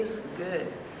Good.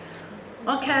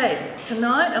 Okay,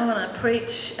 tonight I'm going to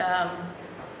preach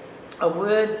a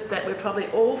word that we're probably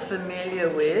all familiar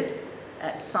with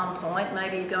at some point.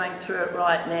 Maybe you're going through it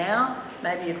right now.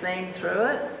 Maybe you've been through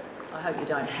it. I hope you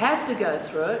don't have to go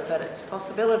through it, but it's a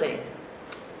possibility.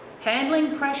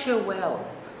 Handling pressure well.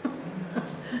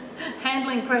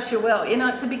 Handling pressure well. You know,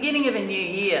 it's the beginning of a new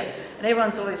year, and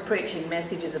everyone's always preaching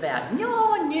messages about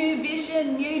new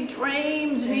vision, new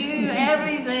dreams, new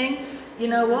everything. You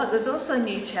know what? There's also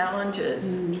new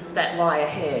challenges that lie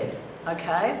ahead,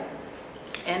 okay?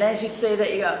 And as you see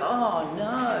that, you go, oh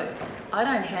no, I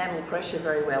don't handle pressure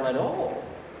very well at all.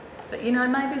 But you know,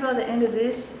 maybe by the end of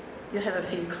this, you'll have a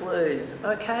few clues,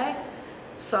 okay?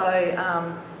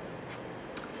 So,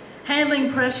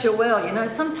 handling pressure well. You know,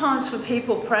 sometimes for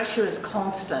people, pressure is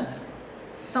constant.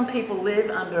 Some people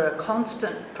live under a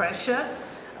constant pressure.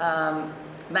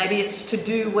 Maybe it's to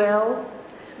do well.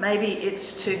 Maybe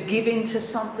it's to give into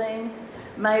something.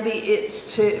 Maybe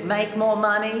it's to make more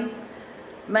money.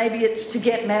 Maybe it's to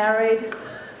get married.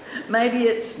 Maybe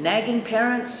it's nagging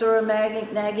parents or a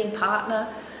nagging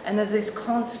partner. And there's this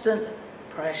constant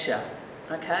pressure,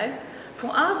 okay? For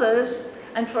others,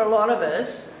 and for a lot of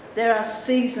us, there are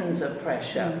seasons of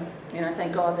pressure. You know,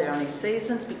 thank God there are only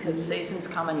seasons, because seasons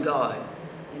come and go.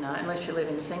 You know, unless you live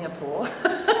in Singapore.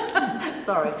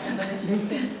 Sorry.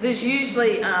 There's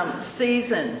usually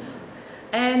seasons.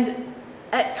 And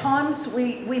at times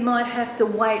we might have to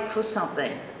wait for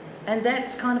something. And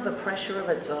that's kind of a pressure of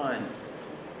its own.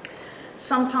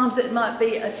 Sometimes it might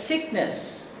be a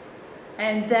sickness.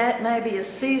 And that may be a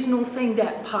seasonal thing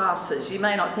that passes. You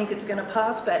may not think it's going to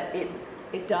pass, but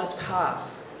it does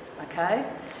pass. Okay?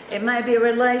 It may be a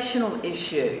relational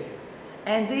issue.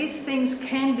 And these things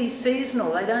can be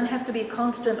seasonal. They don't have to be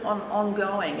constant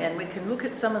ongoing. And we can look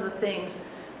at some of the things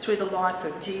through the life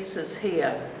of Jesus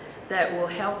here that will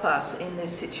help us in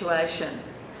this situation.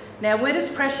 Now, where does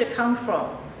pressure come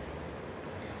from?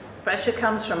 Pressure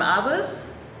comes from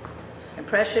others, and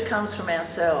pressure comes from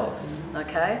ourselves,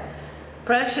 okay?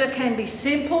 Pressure can be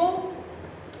simple,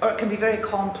 or it can be very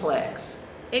complex.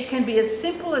 It can be as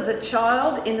simple as a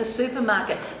child in the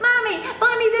supermarket. Mommy,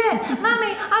 buy me that.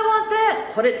 Mommy, I want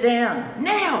that. Put it down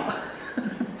now.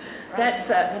 That's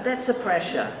a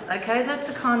pressure, okay? That's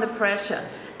a kind of pressure.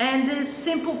 And there's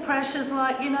simple pressures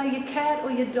like, you know, your cat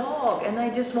or your dog, and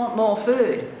they just want more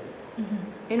food.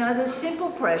 You know, there's simple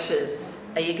pressures.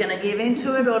 Are you going to give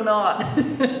into it or not?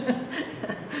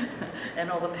 And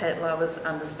all the pet lovers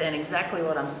understand exactly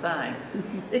what I'm saying.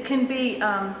 It can be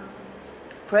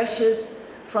pressures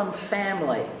from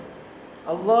family.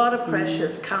 A lot of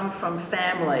pressures come from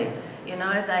family. You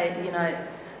know,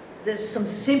 there's some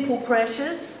simple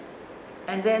pressures,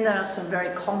 and then there are some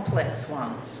very complex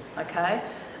ones, okay?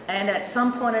 And at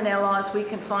some point in our lives, we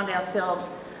can find ourselves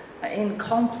in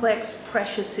complex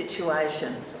pressure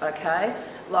situations, okay?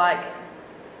 Like,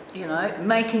 you know,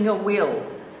 making a will,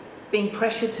 being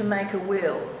pressured to make a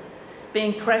will,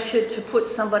 being pressured to put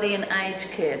somebody in aged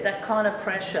care, that kind of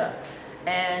pressure.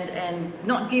 And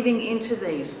not giving into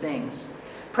these things.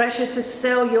 Pressure to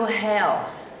sell your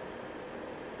house.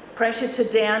 Pressure to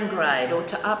downgrade or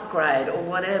to upgrade or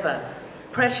whatever.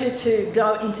 Pressure to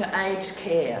go into aged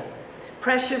care.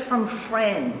 Pressure from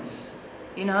friends.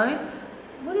 You know,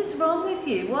 what is wrong with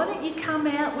you? Why don't you come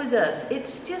out with us?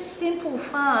 It's just simple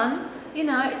fun. You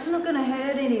know, it's not going to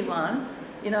hurt anyone.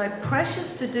 You know,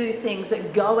 pressures to do things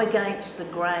that go against the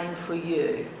grain for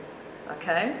you.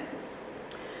 Okay?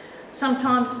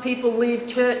 Sometimes people leave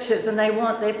churches and they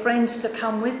want their friends to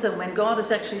come with them when God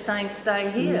is actually saying, stay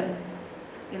here.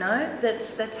 You know,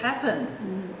 that's happened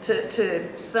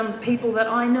to some people that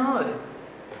I know.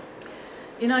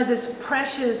 You know, there's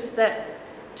pressures that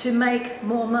to make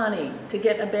more money, to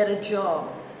get a better job,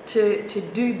 to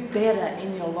do better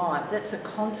in your life. That's a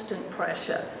constant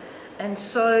pressure. And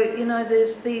so, you know,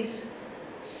 there's these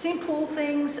simple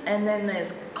things and then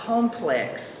there's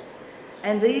complex.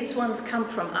 And these ones come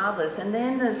from others. And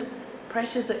then there's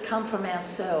pressures that come from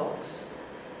ourselves.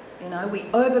 You know, we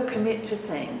overcommit to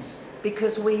things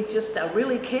because we just are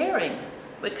really caring.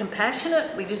 We're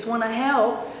compassionate. We just want to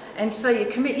help. And so you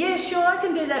commit, yeah, sure, I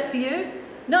can do that for you.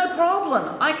 No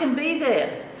problem. I can be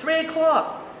there. 3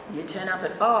 o'clock. You turn up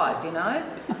at 5, you know.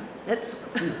 That's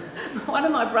one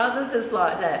of my brothers is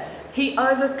like that. He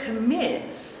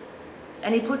overcommits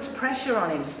and he puts pressure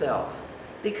on himself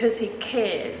because he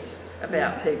cares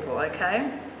about people,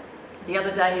 okay? The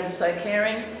other day he was so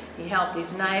caring, he helped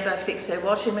his neighbour fix their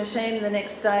washing machine, and the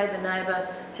next day the neighbour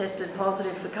tested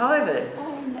positive for COVID.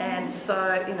 Oh, no. And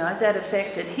so, you know, that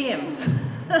affected him.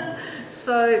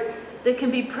 So there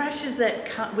can be pressures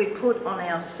that we put on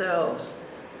ourselves.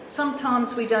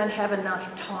 sometimes we don't have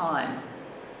enough time.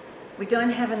 We don't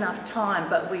have enough time,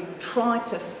 but we try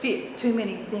to fit too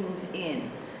many things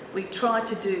in. We try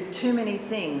to do too many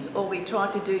things, or we try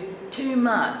to do too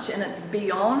much, and it's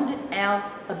beyond our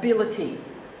ability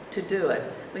to do it.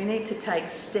 We need to take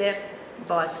step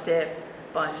by step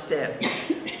by step.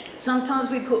 Sometimes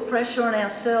we put pressure on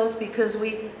ourselves because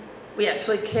we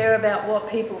actually care about what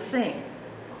people think.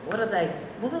 What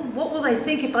will they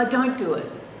think if I don't do it?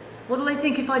 What do they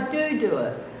think if I do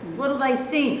it? What do they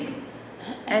think?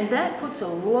 And that puts a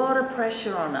lot of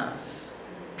pressure on us,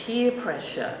 peer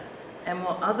pressure, and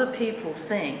what other people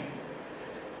think.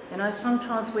 You know,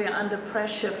 sometimes we are under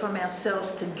pressure from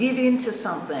ourselves to give in to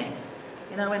something.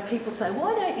 You know, when people say,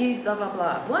 why don't you blah, blah,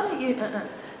 blah, why don't you,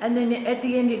 and then at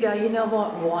the end you go, you know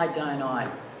what, why don't I?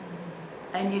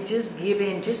 And you just give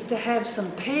in just to have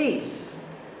some peace,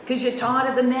 because you're tired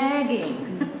of the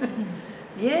nagging.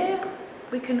 Yeah,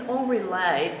 we can all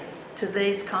relate to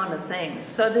these kind of things.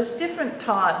 So there's different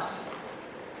types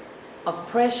of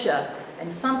pressure,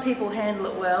 and some people handle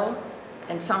it well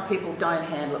and some people don't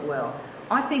handle it well.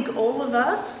 I think all of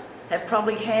us have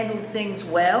probably handled things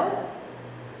well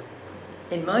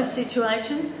in most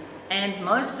situations, and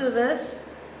most of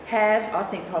us have, I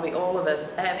think probably all of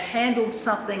us, have handled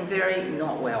something very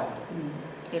not well.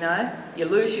 You know, you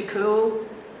lose your cool,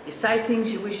 you say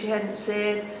things you wish you hadn't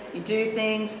said, you do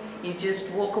things, you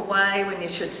just walk away when you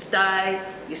should stay,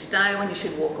 you stay when you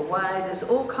should walk away. There's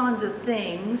all kinds of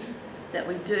things that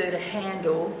we do to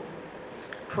handle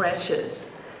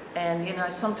pressures. And, you know,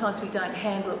 sometimes we don't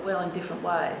handle it well in different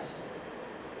ways.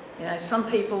 You know, some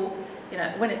people, you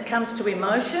know, when it comes to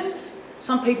emotions,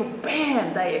 some people,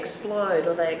 bam, they explode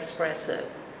or they express it.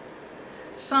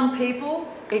 Some people,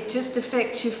 it just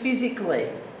affects you physically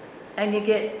and you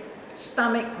get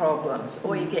stomach problems,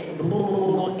 or you get in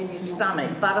your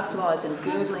stomach, butterflies and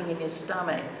gurgling in your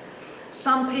stomach.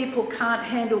 Some people can't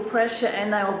handle pressure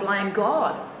and they will blame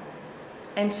God.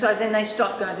 And so then they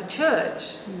stop going to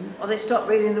church, or they stop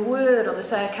reading the Word, or they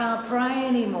say, I can't pray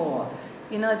anymore.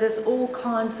 You know, there's all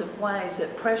kinds of ways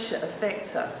that pressure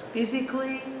affects us,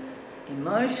 physically,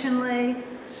 emotionally,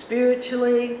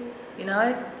 spiritually. You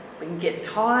know, we can get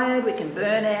tired, we can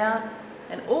burn out,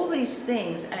 and all these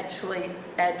things actually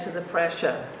add to the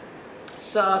pressure.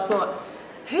 So I thought,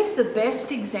 who's the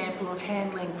best example of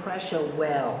handling pressure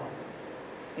well?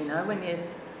 You know, when you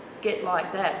get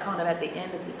like that, kind of at the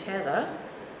end of the tether,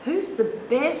 who's the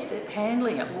best at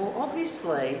handling it? Well,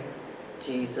 obviously,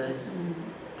 Jesus.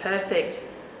 Perfect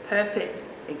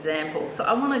example. So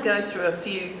I want to go through a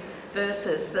few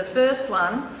verses. The first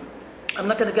one, I'm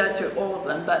not going to go through all of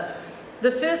them, but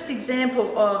the first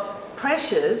example of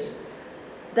pressures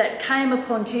that came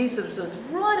upon Jesus was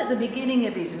right at the beginning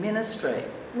of his ministry.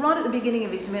 Right at the beginning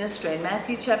of his ministry, in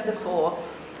Matthew chapter 4,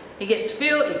 he gets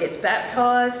filled, he gets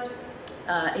baptized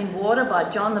in water by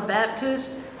John the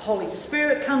Baptist. Holy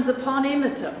Spirit comes upon him.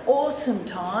 It's an awesome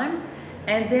time.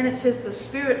 And then it says the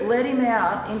Spirit led him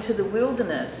out into the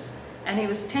wilderness, and he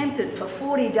was tempted for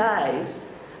 40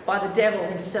 days by the devil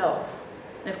himself.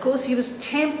 And of course he was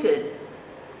tempted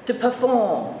to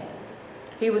perform.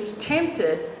 He was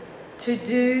tempted to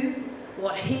do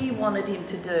what he wanted him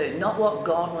to do, not what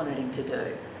God wanted him to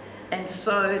do. And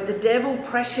so the devil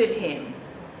pressured him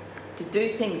to do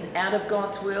things out of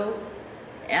God's will,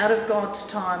 out of God's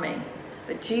timing.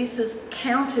 But Jesus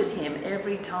countered him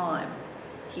every time.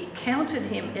 He countered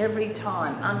him every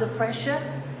time. Under pressure,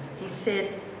 he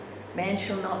said, man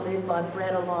shall not live by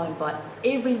bread alone, but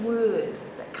every word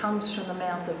that comes from the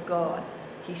mouth of God.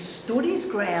 He stood his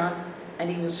ground and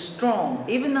he was strong,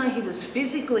 even though he was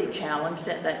physically challenged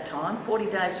at that time, 40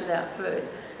 days without food.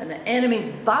 And the enemies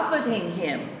buffeting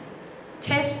him,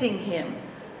 testing him,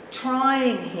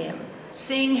 trying him,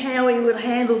 seeing how he would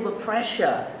handle the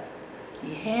pressure.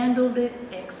 He handled it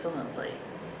excellently.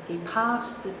 He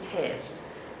passed the test,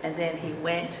 and then he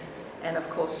went and, of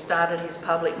course, started his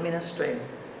public ministry.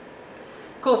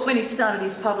 Of course, when he started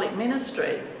his public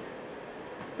ministry,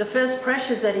 the first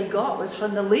pressures that he got was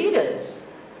from the leaders.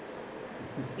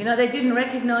 You know, they didn't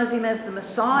recognize him as the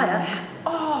Messiah.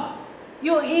 Oh,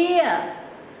 you're here.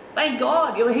 Thank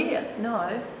God you're here.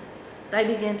 No, they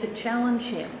began to challenge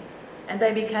him, and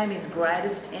they became his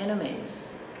greatest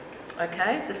enemies.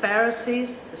 Okay, the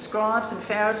Pharisees, the scribes and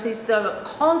Pharisees, they were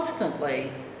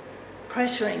constantly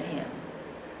pressuring him,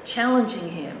 challenging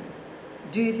him.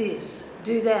 Do this,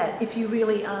 do that, if you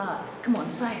really are. Come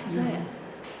on, say it, say it.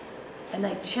 And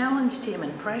they challenged him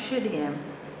and pressured him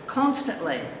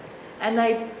constantly. And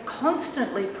they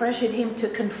constantly pressured him to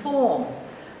conform.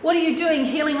 What are you doing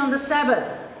healing on the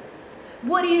Sabbath?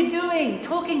 What are you doing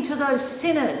talking to those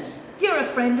sinners? You're a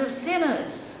friend of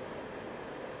sinners.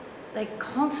 They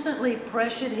constantly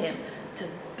pressured him to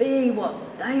be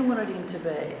what they wanted him to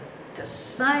be, to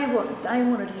say what they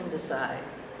wanted him to say.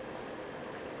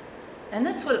 And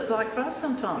that's what it's like for us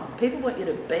sometimes. People want you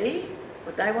to be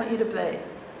what they want you to be.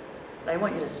 They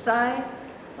want you to say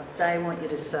what they want you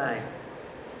to say.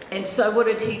 And so what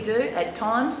did he do? At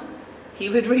times, he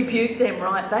would rebuke them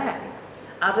right back.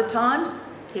 Other times,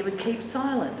 he would keep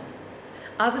silent.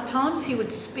 Other times, he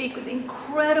would speak with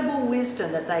incredible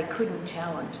wisdom that they couldn't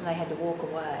challenge and they had to walk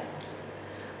away.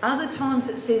 Other times,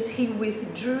 it says he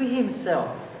withdrew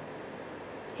himself.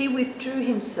 He withdrew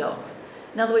himself.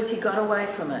 In other words, he got away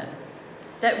from it.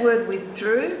 That word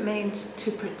withdrew means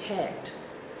to protect.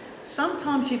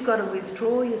 Sometimes you've got to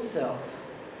withdraw yourself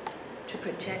to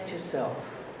protect yourself.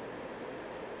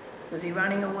 Was he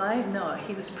running away? No,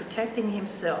 he was protecting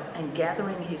himself and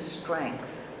gathering his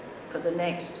strength for the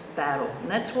next battle.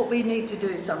 And that's what we need to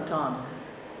do sometimes.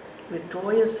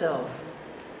 Withdraw yourself,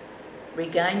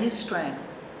 regain your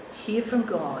strength, hear from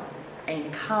God,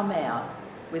 and come out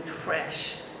with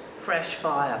fresh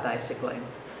fire, basically.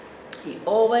 He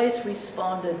always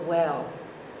responded well.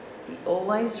 He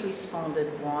always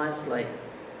responded wisely.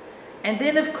 And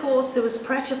then, of course, there was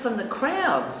pressure from the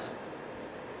crowds.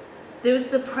 There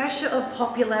was the pressure of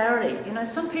popularity. You know,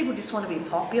 some people just want to be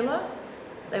popular.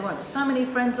 They want so many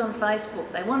friends on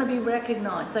Facebook. They want to be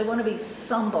recognised. They want to be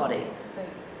somebody.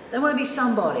 They want to be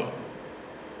somebody.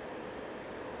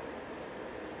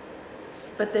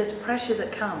 But there's pressure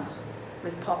that comes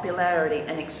with popularity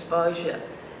and exposure.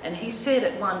 And he said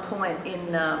at one point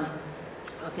in, I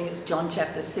think it's John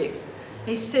chapter 6,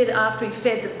 he said after he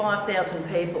fed the 5,000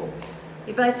 people,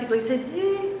 he basically said,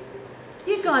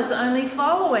 you guys are only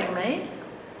following me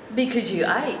because you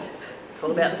ate. It's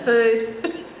all about the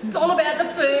food. It's all about the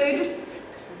food.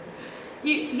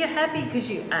 You're happy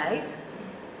because you ate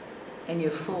and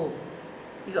you're full.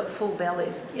 You got full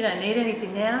bellies. You don't need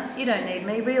anything now. You don't need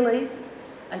me really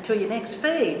until your next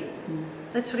feed.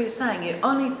 That's what he was saying. You're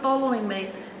only following me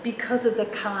because of the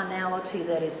carnality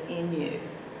that is in you.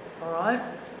 All right?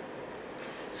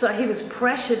 So he was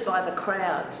pressured by the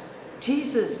crowds.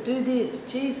 Jesus, do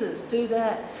this. Jesus, do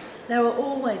that. They were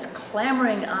always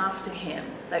clamouring after him.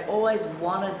 They always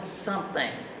wanted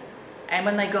something. And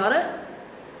when they got it,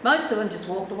 most of them just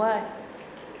walked away.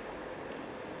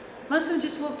 Most of them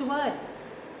just walked away.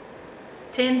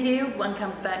 10 healed, one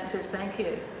comes back and says, thank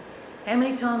you. How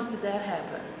many times did that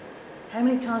happen? How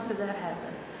many times did that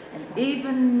happen? And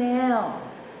even now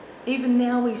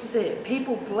we see it.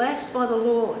 People blessed by the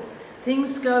Lord.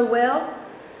 Things go well,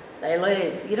 they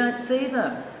leave. You don't see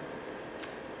them.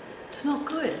 It's not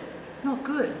good. Not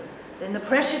good. Then the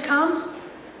pressure comes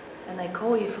and they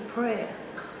call you for prayer.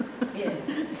 Yeah.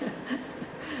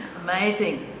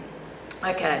 Amazing.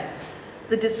 Okay.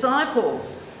 The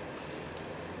disciples.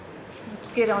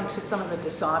 Let's get on to some of the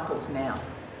disciples now.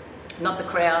 Not the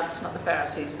crowds, not the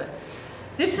Pharisees, but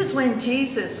this is when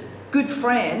Jesus' good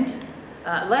friend,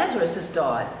 Lazarus, has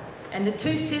died. And the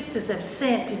two sisters have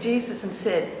sent to Jesus and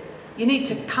said, you need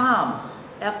to come.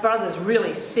 Our brother's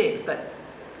really sick, but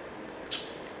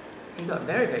he got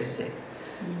very, very sick.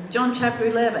 John chapter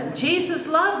 11. Jesus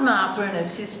loved Martha and her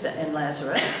sister and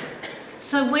Lazarus.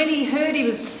 So when he heard he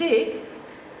was sick,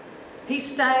 he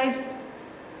stayed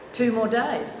 2 more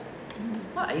days.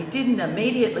 What, he didn't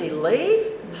immediately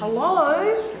leave?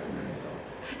 Hello?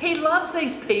 He loves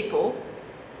these people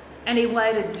and he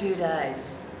waited 2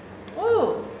 days.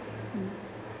 Whoa.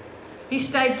 He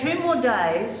stayed 2 more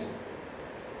days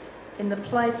in the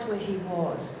place where he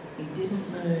was. He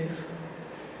didn't move.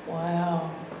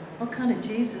 Wow. What kind of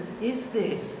Jesus is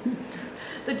this?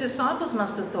 The disciples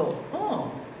must have thought,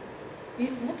 oh,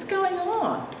 what's going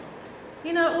on?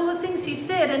 You know, all the things he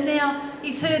said, and now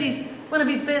he's heard one of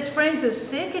his best friends is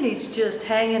sick and he's just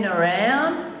hanging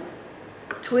around,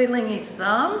 twiddling his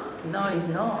thumbs. No, he's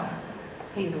not.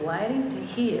 He's waiting to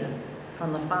hear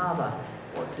from the Father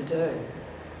what to do.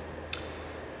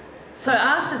 So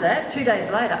after that, 2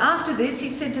 days later, after this, he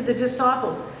said to the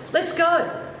disciples, let's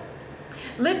go.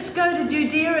 Let's go to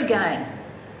Judea again.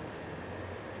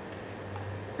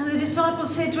 And the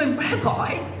disciples said to him,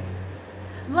 Rabbi,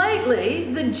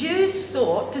 lately the Jews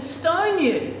sought to stone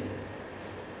you.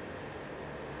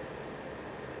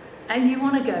 And you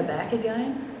want to go back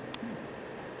again?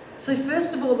 So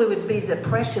first of all, there would be the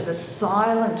pressure, the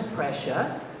silent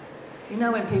pressure. You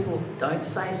know when people don't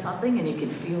say something and you can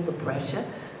feel the pressure?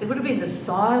 There would have been the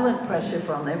silent pressure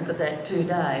from them for that 2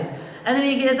 days. And then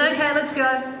he goes, okay, let's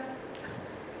go.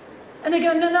 And they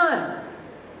go, no,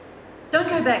 don't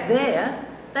go back there.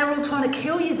 They were all trying to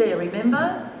kill you there,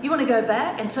 remember? You want to go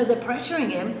back? And so they're pressuring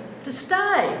him to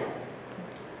stay.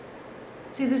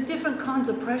 See, there's different kinds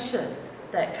of pressure.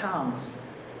 that comes.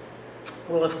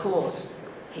 Well, of course,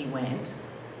 he went.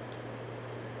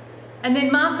 And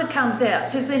then Martha comes out. It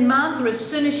says then Martha, as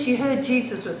soon as she heard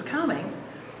Jesus was coming,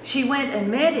 she went and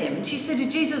met him. And she said to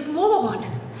Jesus, Lord,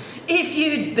 if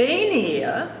you'd been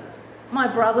here, my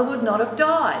brother would not have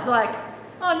died. Like,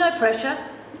 oh, no pressure.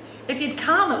 If you'd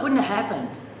come, it wouldn't have happened.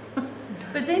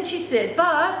 But then she said,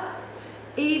 but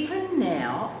even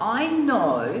now I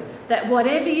know that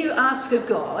whatever you ask of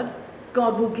God,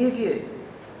 God will give you.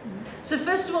 So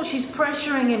first of all, she's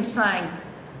pressuring him, saying,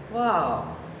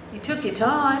 wow, you took your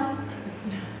time.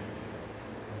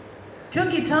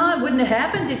 Took your time. Wouldn't have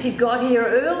happened if you got here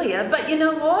earlier. But you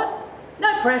know what?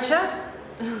 No pressure.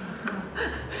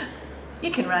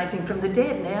 You can raise him from the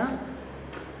dead now.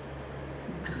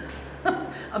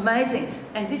 Amazing.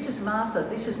 And this is Martha.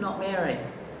 This is not Mary.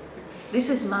 This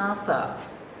is Martha.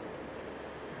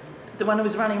 The one who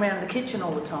was running around the kitchen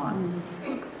all the time.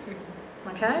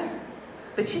 Okay?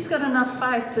 But she's got enough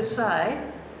faith to say,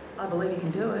 I believe you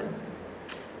can do it.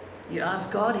 You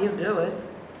ask God, he'll do it.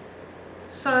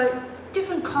 So,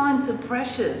 different kinds of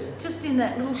pressures, just in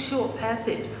that little short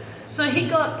passage. So he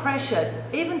got pressure,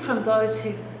 even from those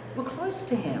who were close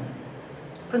to him,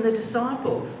 from the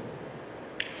disciples.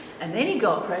 And then he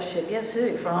got pressure, guess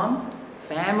who? From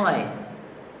family.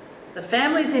 The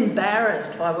family's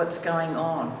embarrassed by what's going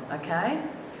on, okay?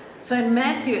 So in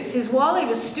Matthew it says, while he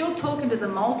was still talking to the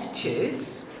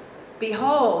multitudes,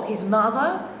 behold, his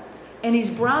mother and his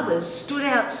brothers stood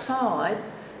outside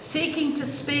seeking to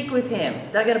speak with him.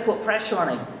 They're going to put pressure on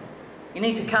him. You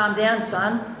need to calm down,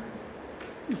 son.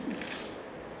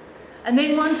 And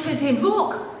then one said to him,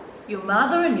 look, your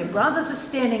mother and your brothers are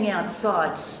standing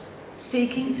outside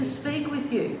seeking to speak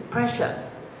with you. Pressure.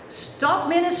 Stop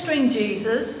ministering,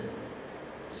 Jesus.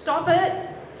 Stop it.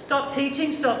 Stop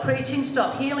teaching, stop preaching,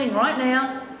 stop healing right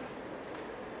now.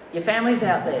 Your family's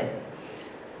out there.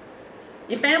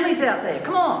 Your family's out there.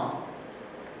 Come on.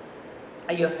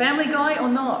 Are you a family guy or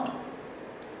not?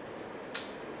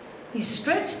 He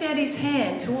stretched out his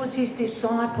hand towards his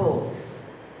disciples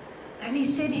and he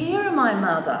said, here are my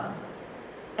mother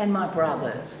and my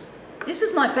brothers. This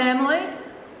is my family.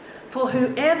 For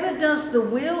whoever does the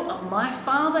will of my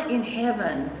Father in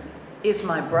heaven is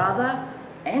my brother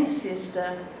and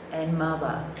sister and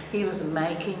mother. He was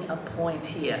making a point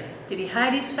here. Did he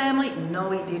hate his family?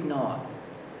 No, he did not.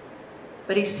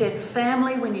 But he said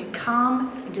family, when you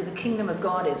come into the kingdom of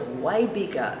God, is way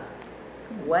bigger.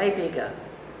 Way bigger.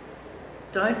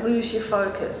 Don't lose your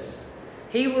focus.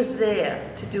 He was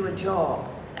there to do a job,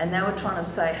 and they were trying to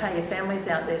say, hey, your family's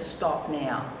out there, stop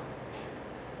now.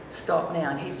 Stop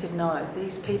now. And he said, no,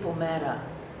 these people matter.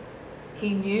 He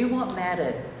knew what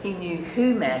mattered. He knew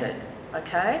who mattered.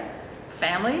 Okay?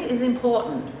 Family is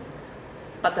important.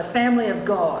 But the family of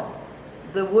God,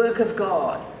 the work of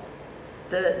God,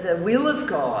 the will of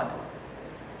God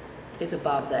is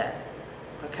above that.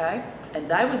 Okay? And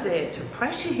they were there to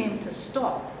pressure him to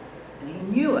stop. And he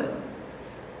knew it.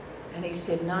 And he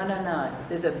said, no, no, no.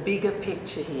 There's a bigger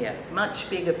picture here. Much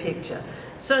bigger picture.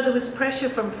 So there was pressure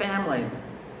from family.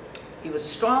 He was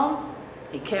strong.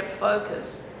 He kept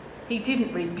focus. He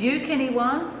didn't rebuke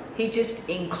anyone. He just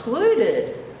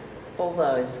included all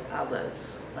those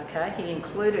others. Okay? He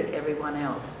included everyone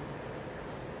else.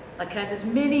 Okay, there's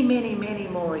many, many, many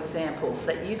more examples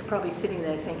that you're probably sitting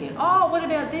there thinking, oh, what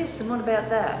about this and what about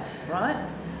that, right?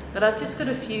 But I've just got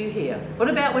a few here. What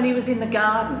about when he was in the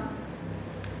garden,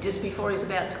 just before he's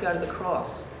about to go to the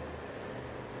cross?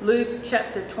 Luke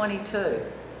chapter 22.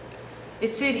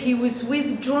 It said he was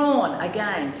withdrawn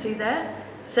again. See that?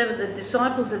 The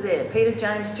disciples are there. Peter,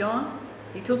 James, John.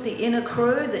 He took the inner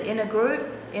crew, the inner group,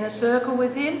 inner circle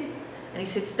with him. And he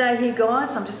said, stay here,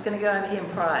 guys. I'm just going to go over here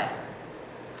and pray.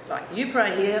 Like, you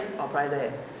pray here, I'll pray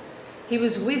there. He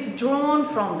was withdrawn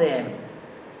from them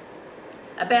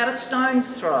about a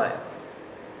stone's throw.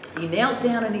 He knelt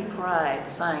down and he prayed,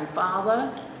 saying,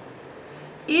 Father,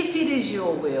 if it is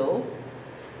your will,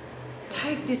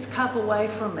 take this cup away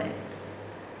from me.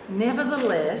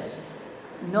 Nevertheless,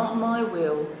 not my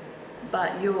will,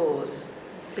 but yours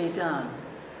be done.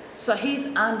 So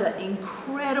he's under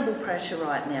incredible pressure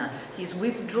right now. He's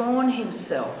withdrawn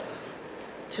himself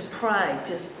to pray,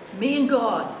 just me and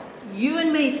God, you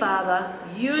and me, Father,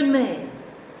 you and me.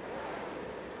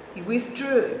 He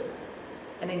withdrew.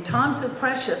 And in times of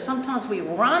pressure, sometimes we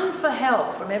run for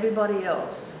help from everybody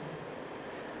else.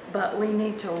 But we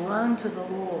need to run to the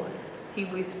Lord. He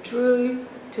withdrew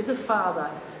to the Father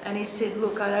and he said,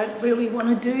 look, I don't really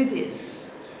want to do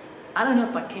this. I don't know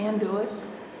if I can do it,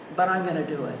 but I'm going to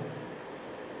do it.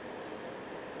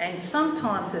 And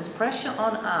sometimes there's pressure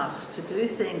on us to do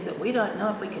things that we don't know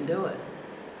if we can do it.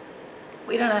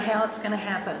 We don't know how it's going to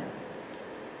happen.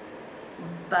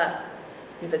 But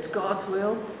if it's God's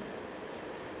will,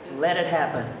 let it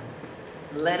happen.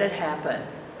 Let it happen.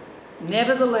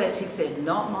 Nevertheless, he said,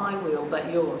 not my will,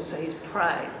 but yours. So he's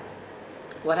prayed.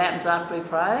 What happens after he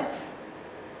prays?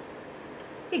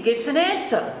 He gets an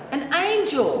answer. An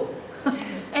angel.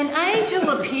 An angel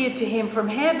appeared to him from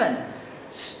heaven,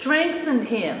 strengthened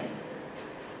him,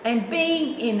 and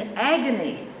being in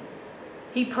agony,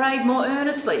 he prayed more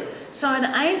earnestly. So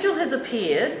an angel has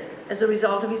appeared as a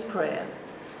result of his prayer.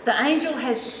 The angel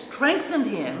has strengthened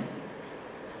him,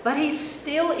 but he's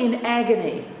still in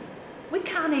agony. We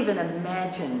can't even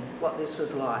imagine what this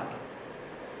was like.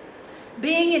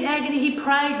 Being in agony, he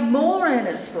prayed more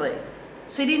earnestly.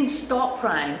 So he didn't stop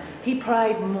praying, he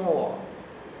prayed more.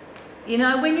 You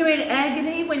know, when you're in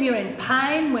agony, when you're in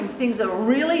pain, when things are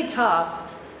really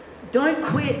tough, don't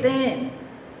quit then.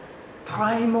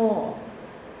 Pray more.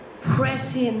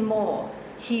 Press in more.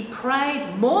 He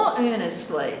prayed more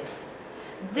earnestly.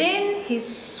 Then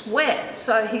his sweat,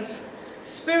 so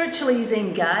spiritually he's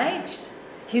engaged,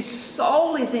 his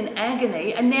soul is in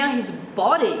agony, and now his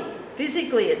body,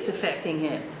 physically it's affecting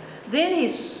him. Then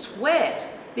his sweat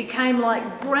became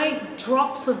like great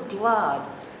drops of blood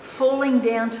falling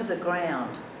down to the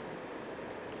ground.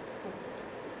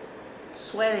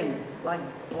 Sweating like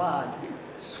blood,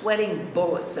 sweating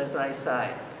bullets, as they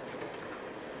say.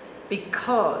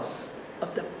 Because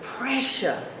of the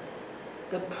pressure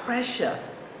of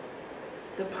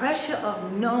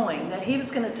knowing that he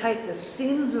was going to take the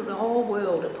sins of the whole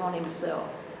world upon himself.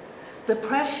 The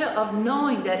pressure of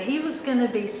knowing that he was going to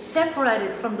be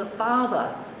separated from the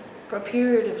Father for a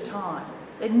period of time.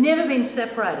 They'd never been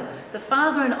separated. The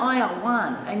Father and I are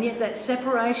one, and yet that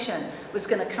separation was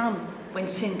going to come when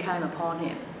sin came upon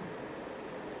him.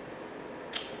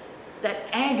 That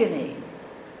agony,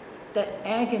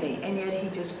 and yet he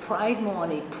just prayed more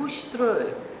and he pushed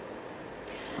through.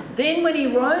 Then when he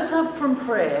rose up from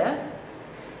prayer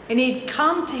and he'd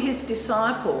come to his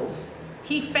disciples,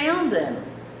 he found them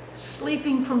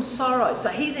sleeping from sorrow. So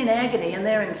he's in agony and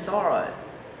they're in sorrow.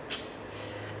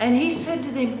 And he said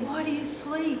to them, why do you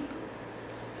sleep?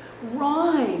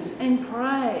 Rise and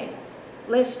pray,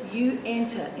 lest you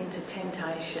enter into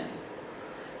temptation.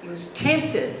 He was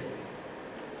tempted,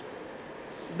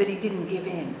 but he didn't give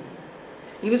in.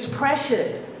 He was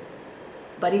pressured,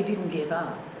 but he didn't give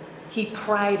up. He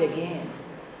prayed again.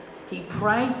 He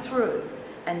prayed through,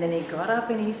 and then he got up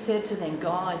and he said to them,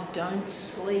 guys, don't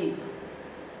sleep.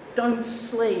 Don't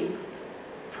sleep.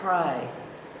 Pray.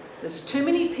 There's too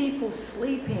many people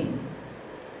sleeping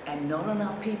and not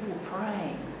enough people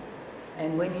praying.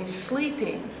 And when you're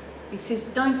sleeping, he says,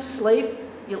 don't sleep,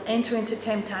 you'll enter into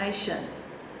temptation.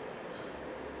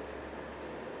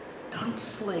 Don't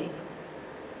sleep.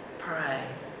 Pray.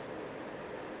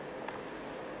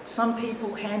 Some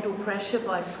people handle pressure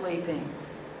by sleeping.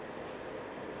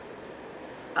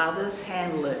 Others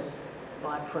handle it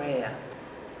by prayer.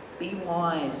 Be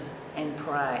wise and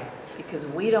pray, because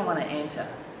we don't want to enter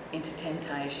into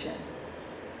temptation.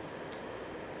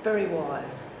 Very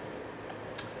wise.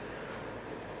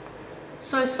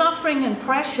 So suffering and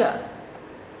pressure.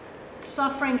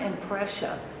 Suffering and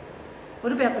pressure.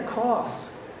 What about the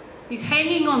cross? He's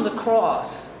hanging on the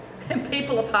cross and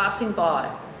people are passing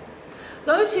by.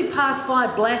 Those who passed by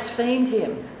blasphemed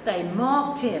him. They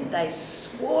mocked him. They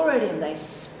swore at him. They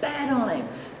spat on him.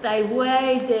 They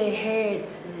waved their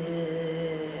heads,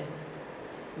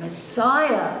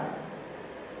 Messiah,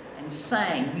 and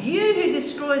saying, you who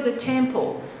destroyed the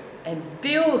temple and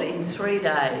build in 3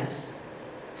 days,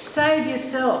 save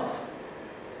yourself.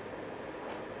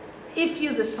 If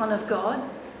you're the Son of God,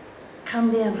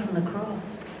 come down from the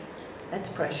cross. That's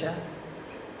pressure.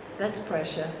 That's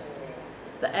pressure.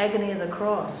 The agony of the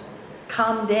cross.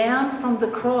 Come down from the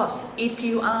cross if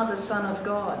you are the Son of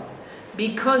God.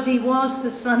 Because he was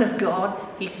the Son of God,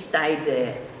 he stayed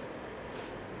there.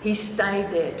 He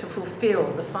stayed there to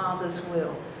fulfill the Father's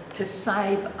will, to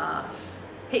save us.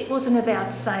 It wasn't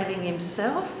about saving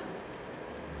himself.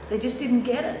 They just didn't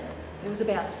get it. It was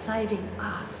about saving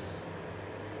us.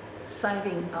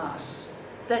 Saving us.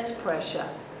 That's pressure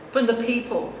from the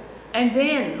people. And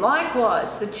then,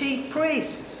 likewise, the chief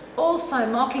priests also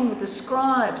mocking with the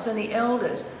scribes and the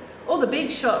elders, all the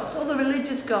big shots, all the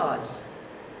religious guys,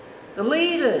 the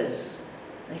leaders.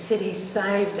 They said he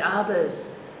saved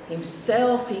others.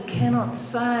 Himself he cannot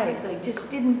save. They just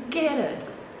didn't get it.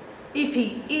 If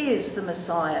he is the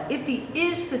Messiah, if he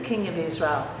is the King of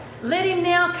Israel, let him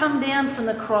now come down from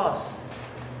the cross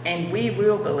and we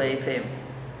will believe him.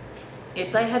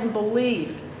 If they hadn't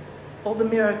believed all the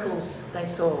miracles they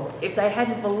saw, if they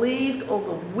hadn't believed all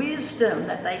the wisdom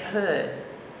that they heard,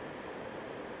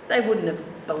 They wouldn't have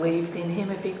believed in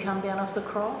him if he'd come down off the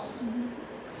cross.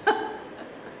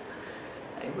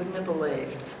 They wouldn't have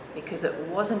believed because it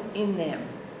wasn't in them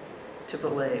to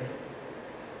believe.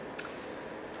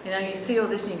 You know, you see all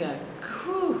this and you go,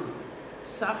 whew,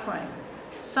 suffering.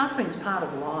 Suffering's part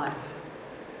of life.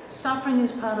 Suffering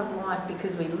is part of life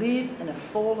because we live in a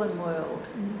fallen world.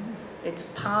 It's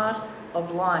part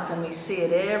of life and we see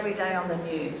it every day on the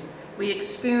news. We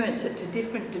experience it to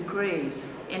different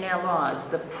degrees in our lives,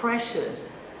 the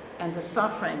pressures and the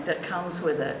suffering that comes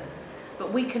with it.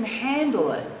 But we can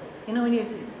handle it. You know, when you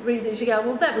read this, you go,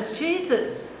 well, that was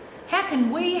Jesus. How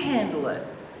can we handle it?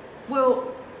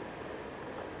 Well,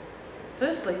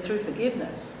 firstly, through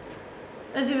forgiveness.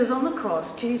 As he was on the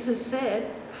cross, Jesus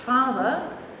said,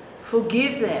 Father,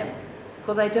 forgive them,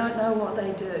 for they don't know what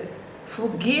they do.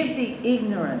 Forgive the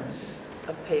ignorance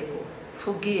of people.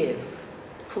 Forgive.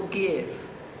 Forgive.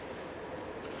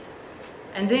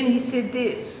 And then he said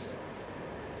this.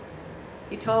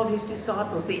 He told his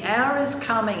disciples, the hour is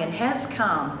coming and has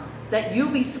come that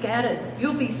you'll be scattered,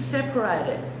 you'll be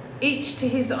separated, each to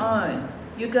his own.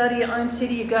 You go to your own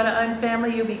city, you go to your own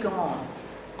family, you'll be gone.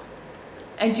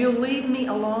 And you'll leave me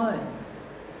alone.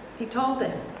 He told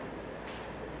them.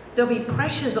 There'll be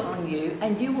pressures on you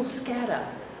and you will scatter.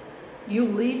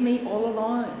 You'll leave me all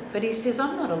alone. But he says,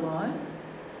 I'm not alone.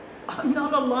 I'm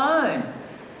not alone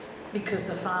because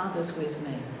the Father's with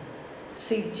me.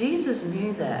 See, Jesus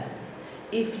knew that.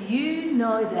 If you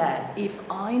know that, if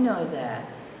I know that,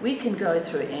 we can go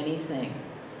through anything.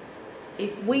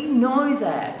 If we know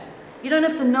that, you don't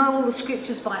have to know all the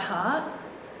scriptures by heart.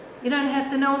 You don't have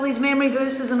to know all these memory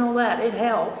verses and all that. It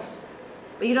helps.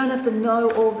 But you don't have to know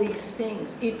all these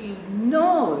things. If you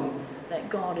know that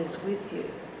God is with you,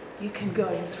 you can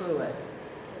go through it.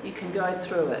 You can go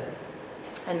through it.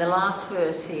 And the last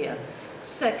verse here,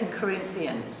 2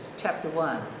 Corinthians chapter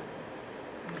 1.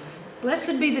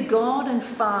 Blessed be the God and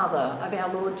Father of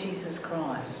our Lord Jesus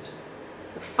Christ,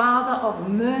 the Father of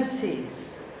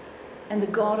mercies and the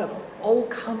God of all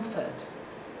comfort,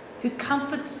 who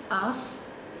comforts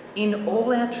us in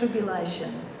all our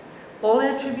tribulation, all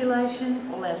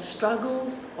our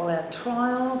struggles, all our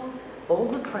trials, all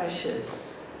the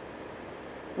pressures.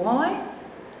 Why?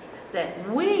 That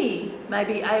we may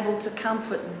be able to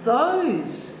comfort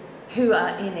those who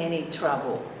are in any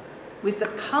trouble with the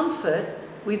comfort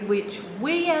with which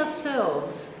we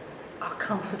ourselves are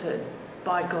comforted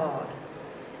by God.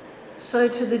 So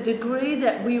to the degree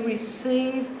that we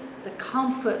receive the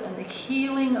comfort and the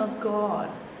healing of God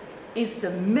is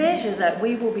the measure that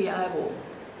we will be able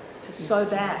to sow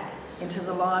back into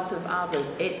the lives of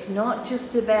others. It's not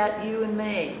just about you and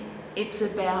me. It's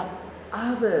about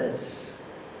others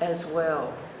as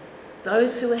well.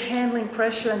 Those who are handling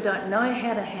pressure and don't know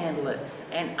how to handle it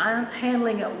and aren't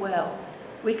handling it well,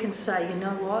 we can say, you know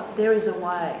what? There is a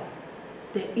way.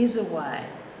 There is a way.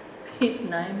 His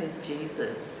name is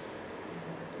Jesus.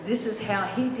 This is how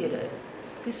he did it.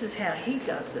 This is how he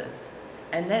does it.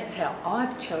 And that's how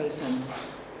I've chosen.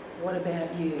 What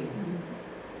about you?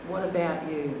 What about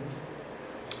you?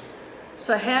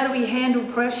 So how do we handle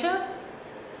pressure?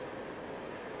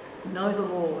 Know the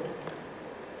Lord.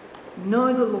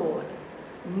 Know the Lord.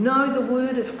 Know the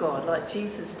word of God like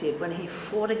Jesus did when he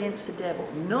fought against the devil.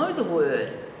 Know the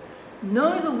word.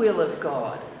 Know the will of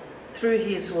God through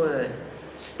his word.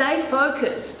 Stay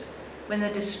focused. When the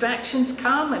distractions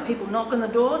come, when people knock on the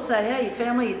door and say, hey, your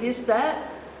family, this,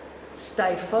 that,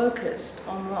 stay focused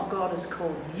on what God has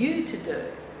called you to do,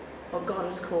 what God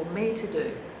has called me to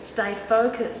do. Stay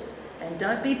focused and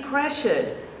don't be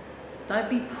pressured. Don't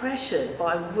be pressured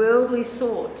by worldly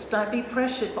thoughts. Don't be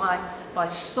pressured by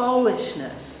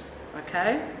soulishness,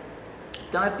 okay?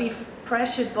 Don't be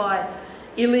pressured by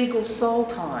illegal soul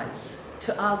ties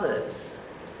to others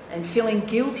and feeling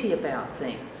guilty about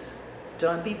things.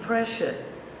 Don't be pressured.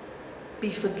 Be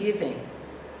forgiving.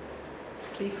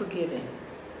 Be forgiving.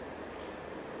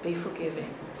 Be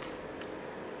forgiving.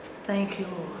 Thank you,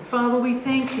 Lord. Father, we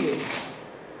thank you.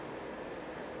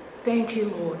 Thank you,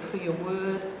 Lord, for your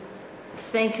word.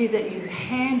 Thank you that you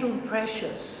handled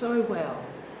pressure so well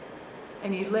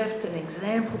and you left an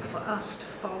example for us to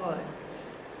follow.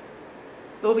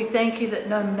 Lord, we thank you that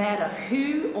no matter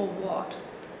who or what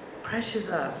pressures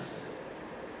us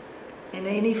in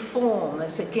any form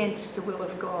that's against the will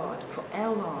of God for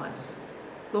our lives,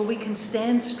 Lord, we can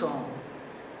stand strong.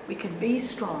 We can be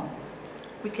strong.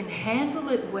 We can handle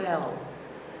it well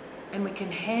and we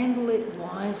can handle it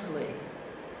wisely.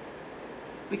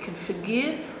 We can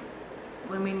forgive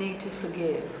when we need to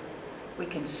forgive. We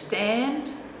can stand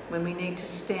when we need to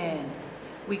stand.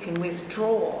 We can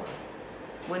withdraw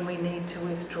when we need to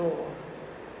withdraw.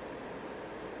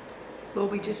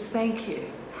 Lord, we just thank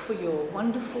you for your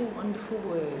wonderful, wonderful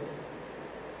word.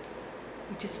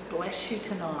 We just bless you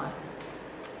tonight.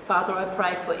 Father, I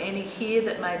pray for any here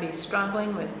that may be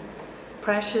struggling with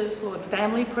pressures, Lord,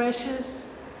 family pressures,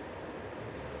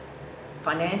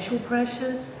 financial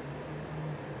pressures,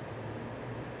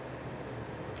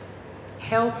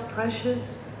 health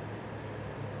pressures,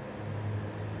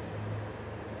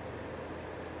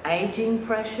 aging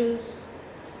pressures.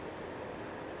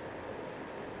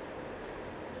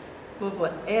 Lord,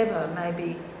 whatever may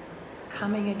be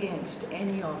coming against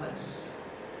any of us,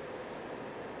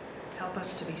 help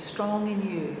us to be strong in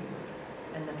you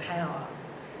and the power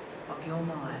of your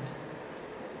might.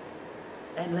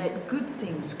 And let good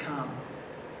things come.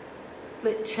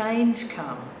 Let change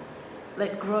come.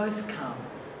 Let growth come.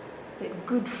 Let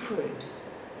good fruit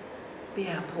be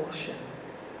our portion.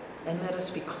 And let us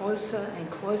be closer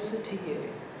and closer to you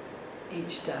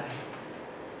each day.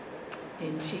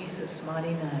 In Jesus'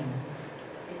 mighty name.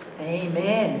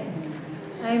 Amen.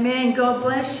 Amen. God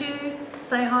bless you.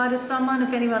 Say hi to someone.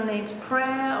 If anyone needs prayer,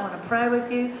 I want to pray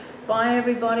with you. Bye,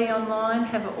 everybody online.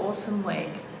 Have an awesome week.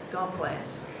 God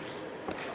bless.